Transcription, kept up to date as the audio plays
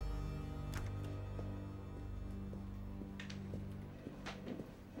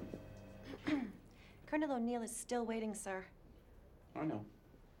Colonel O'Neill is still waiting, sir. I know.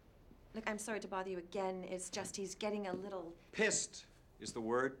 Look, I'm sorry to bother you again. It's just he's getting a little... Pissed is the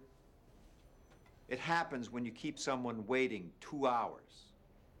word. It happens when you keep someone waiting 2 hours.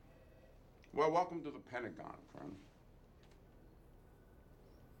 Well, welcome to the Pentagon, friend.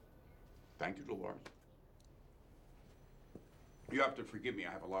 Thank you, Dolores. You have to forgive me.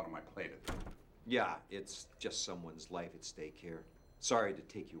 I have a lot on my plate at the moment. Yeah, it's just someone's life at stake here. Sorry to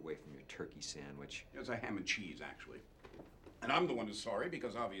take you away from your turkey sandwich. It's a ham and cheese, actually. And I'm the one who's sorry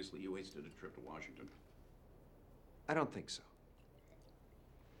because obviously you wasted a trip to Washington. I don't think so.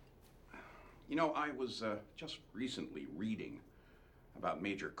 You know, I was just recently reading about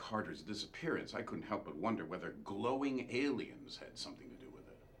Major Carter's disappearance. I couldn't help but wonder whether glowing aliens had something to do with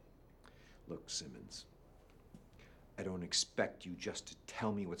it. Look, Simmons, I don't expect you just to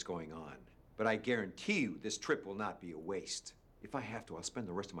tell me what's going on, but I guarantee you this trip will not be a waste. If I have to, I'll spend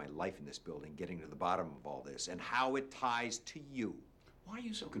the rest of my life in this building getting to the bottom of all this and how it ties to you. Why are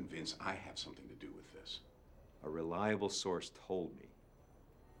you so convinced I have something to do with this? A reliable source told me.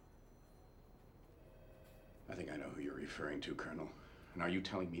 I think I know who you're referring to, Colonel. And are you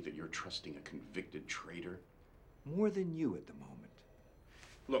telling me that you're trusting a convicted traitor? More than you at the moment.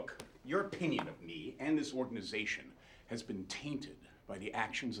 Look, your opinion of me and this organization has been tainted by the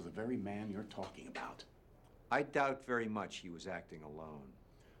actions of the very man you're talking about. I doubt very much he was acting alone.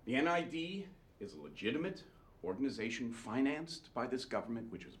 The NID is a legitimate organization financed by this government,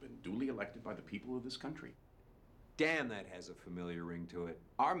 which has been duly elected by the people of this country. Damn, that has a familiar ring to it.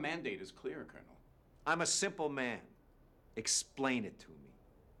 Our mandate is clear, Colonel. I'm a simple man. Explain it to me.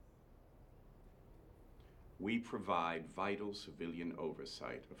 We provide vital civilian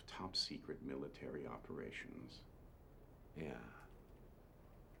oversight of top-secret military operations. Yeah.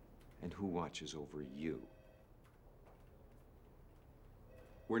 And who watches over you?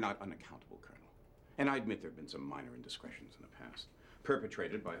 We're not unaccountable, Colonel. And I admit there have been some minor indiscretions in the past,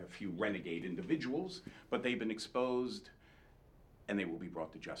 perpetrated by a few renegade individuals, but they've been exposed, and they will be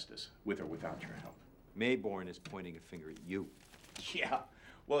brought to justice, with or without your help. Mayborn is pointing a finger at you. Yeah.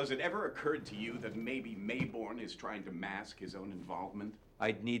 Well, has it ever occurred to you that maybe Mayborn is trying to mask his own involvement?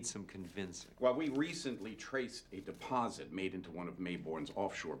 I'd need some convincing. Well, we recently traced a deposit made into one of Mayborn's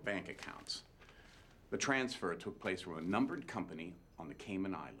offshore bank accounts. The transfer took place from a numbered company on the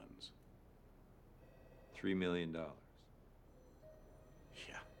Cayman Islands. $3 million.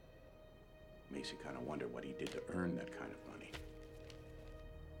 Yeah. Makes you kind of wonder what he did to earn that kind of money.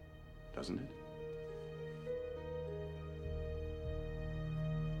 Doesn't it?